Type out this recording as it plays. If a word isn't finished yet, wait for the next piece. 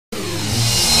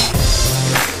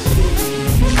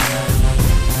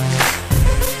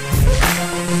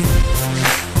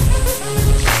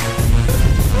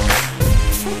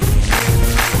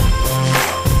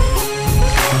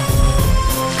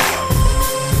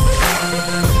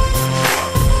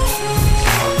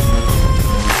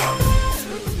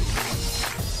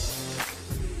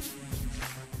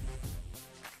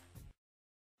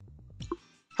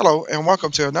Hello and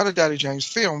welcome to another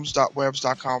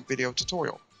DaddyJamesFilms.webs.com video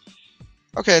tutorial.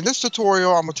 Okay, in this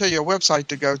tutorial I'm going to tell you a website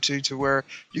to go to where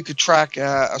you could track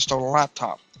a stolen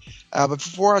laptop. But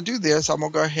before I do this, I'm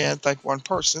going to go ahead and thank one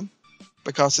person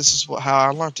because this is how I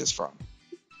learned this from.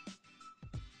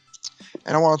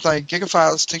 And I want to thank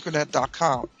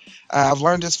GigaFilesTinkerNet.com. I've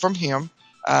learned this from him.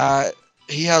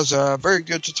 He has a very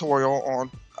good tutorial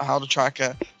on how to track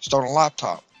a stolen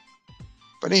laptop.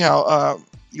 But anyhow,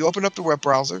 you open up the web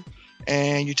browser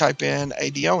and you type in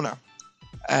ADEONA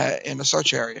in the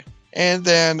search area. And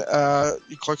then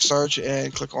you click search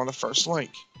and click on the first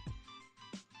link.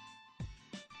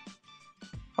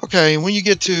 Okay, when you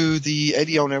get to the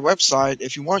ADEONA website,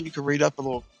 if you want, you can read up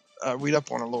on it a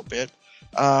little bit.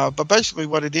 But basically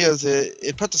what it is,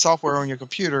 it puts the software on your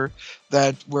computer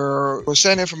that we're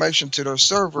sending information to the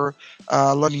server,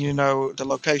 letting you know the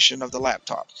location of the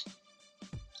laptop.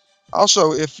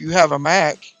 Also, if you have a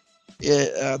Mac,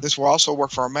 this will also work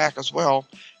for a Mac as well.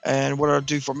 And what it'll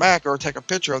do for Mac, or take a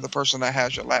picture of the person that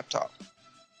has your laptop.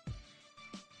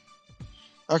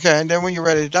 Okay, and then when you're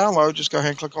ready to download, just go ahead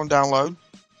and click on download.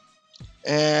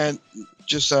 And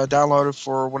just download it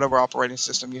for whatever operating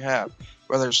system you have,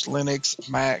 whether it's Linux,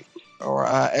 Mac, or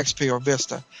XP or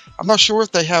Vista. I'm not sure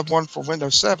if they have one for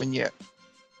Windows 7 yet,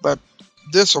 but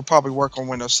this will probably work on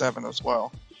Windows 7 as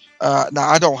well. Now,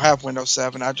 I don't have Windows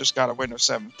 7. I just got a Windows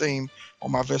 7 theme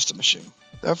on my Vista machine.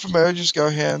 Then from there, just go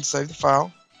ahead and save the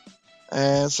file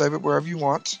and save it wherever you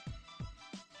want.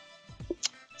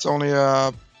 It's only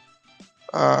 2.0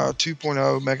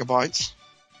 megabytes.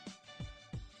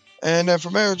 And then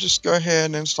from there, just go ahead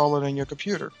and install it in your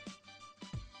computer.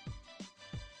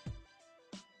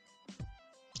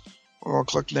 We're going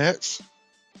to click next,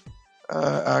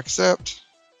 accept,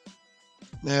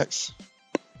 next,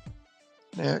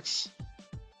 next,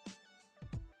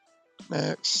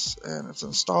 and it's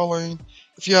installing.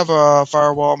 If you have a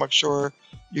firewall, make sure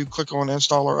you click on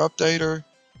installer updater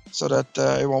so that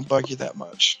it won't bug you that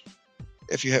much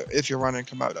if you're running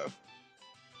Komodo.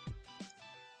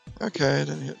 Okay,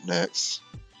 then hit next.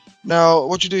 Now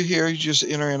what you do here, you just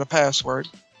enter in a password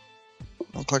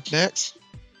and click next.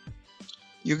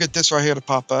 You get this right here to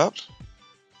pop up.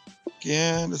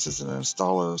 Again, this is an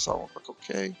installer, so I will click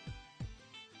OK.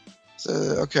 So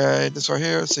okay, this right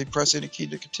here, say press any key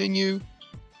to continue.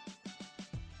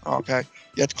 Okay,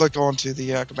 you have to click onto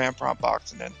the command prompt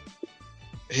box and then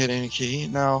hit any key.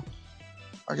 Now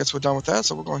I guess we're done with that,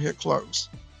 so we're going to hit close.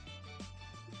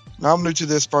 Now I'm new to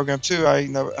this program too. I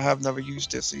have never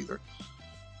used this either.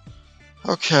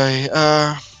 Okay,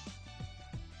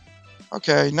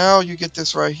 okay, now you get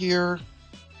this right here,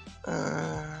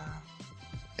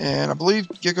 and I believe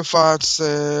Gigafied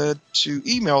said to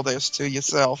email this to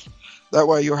yourself. That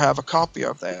way you'll have a copy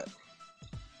of that.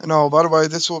 And oh, by the way,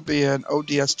 this will be an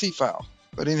ODST file.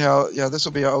 But anyhow, yeah, this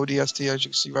will be an ODST, as you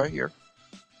can see right here.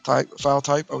 File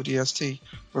type ODST.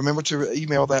 Remember to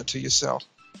email that to yourself.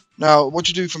 Now, what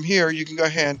you do from here, you can go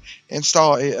ahead and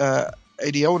install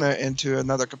ADEONA into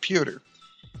another computer.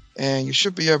 And you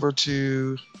should be able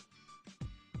to,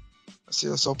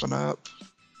 let's open up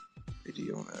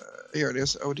ADEONA. Here it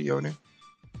is, ADEONA.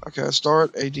 Okay,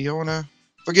 start ADEONA.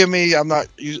 Forgive me,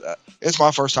 it's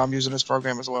my first time using this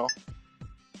program as well.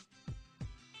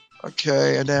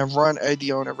 Okay, and then run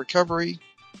ADEONA recovery.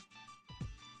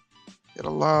 Hit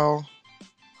allow.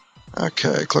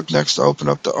 Okay, click next to open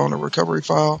up the owner recovery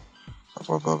file.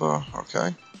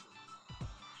 Okay.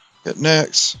 Hit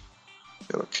next.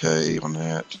 Hit OK on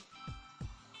that.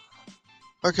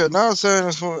 Okay, now it's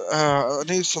saying I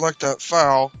need to select that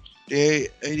file,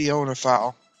 the ADEONA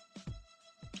file.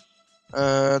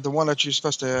 The one that you're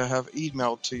supposed to have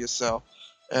emailed to yourself.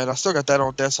 And I still got that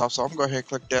on desktop, so I'm going to go ahead and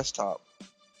click desktop.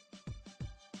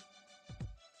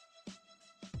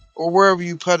 Or wherever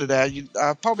you put it at.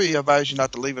 I probably advise you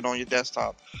not to leave it on your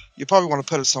desktop. You probably want to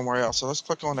put it somewhere else. So let's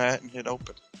click on that and hit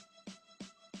open.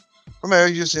 From there,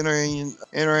 you just enter in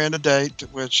the date,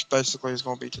 which basically is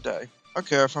going to be today.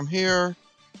 Okay, from here,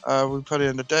 we put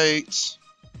in the dates,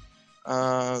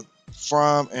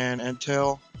 from and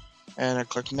until, and then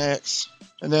click next.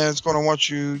 And then it's going to want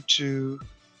you to,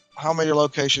 how many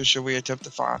locations should we attempt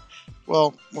to find?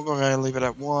 Well, we're going to leave it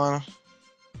at 1.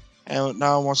 And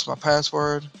now it wants my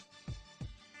password.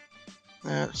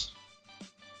 Next.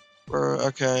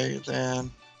 Okay,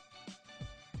 then.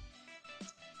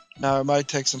 Now it might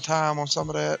take some time on some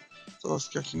of that. So let's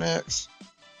click next.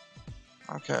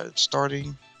 Okay, it's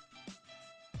starting.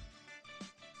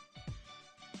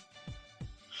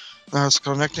 Now it's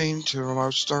connecting to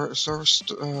remote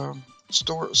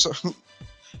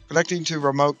connecting to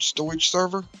remote storage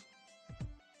server.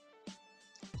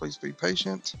 Please be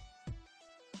patient.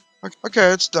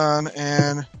 Okay, it's done,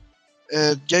 and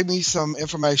it gave me some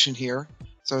information here.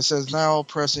 So it says now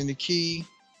pressing the key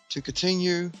to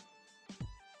continue.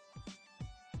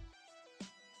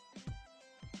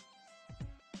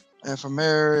 And from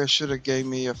there, it should have gave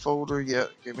me a folder. Yeah,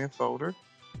 it gave me a folder.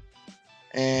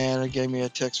 And it gave me a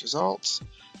text results.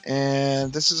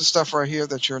 And this is the stuff right here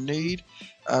that you'll need.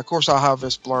 Of course, I'll have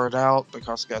this blurred out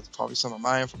because it's got probably some of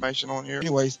my information on here.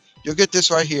 Anyways, you'll get this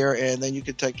right here, and then you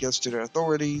can take this to the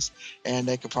authorities, and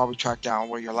they can probably track down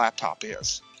where your laptop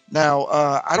is. Now,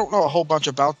 I don't know a whole bunch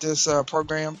about this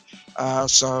program,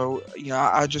 so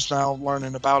I just now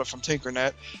learning about it from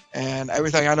Tinkernet, and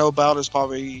everything I know about is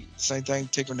probably the same thing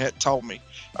Tinkernet told me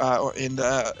in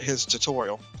his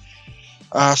tutorial.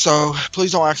 So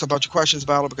please don't ask a bunch of questions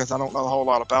about it because I don't know a whole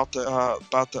lot about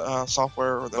the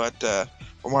software. But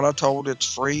from what I'm told,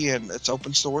 it's free and it's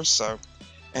open source. So,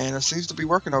 and it seems to be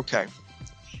working okay.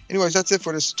 Anyways, that's it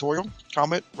for this tutorial.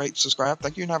 Comment, rate, subscribe.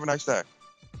 Thank you, and have a nice day.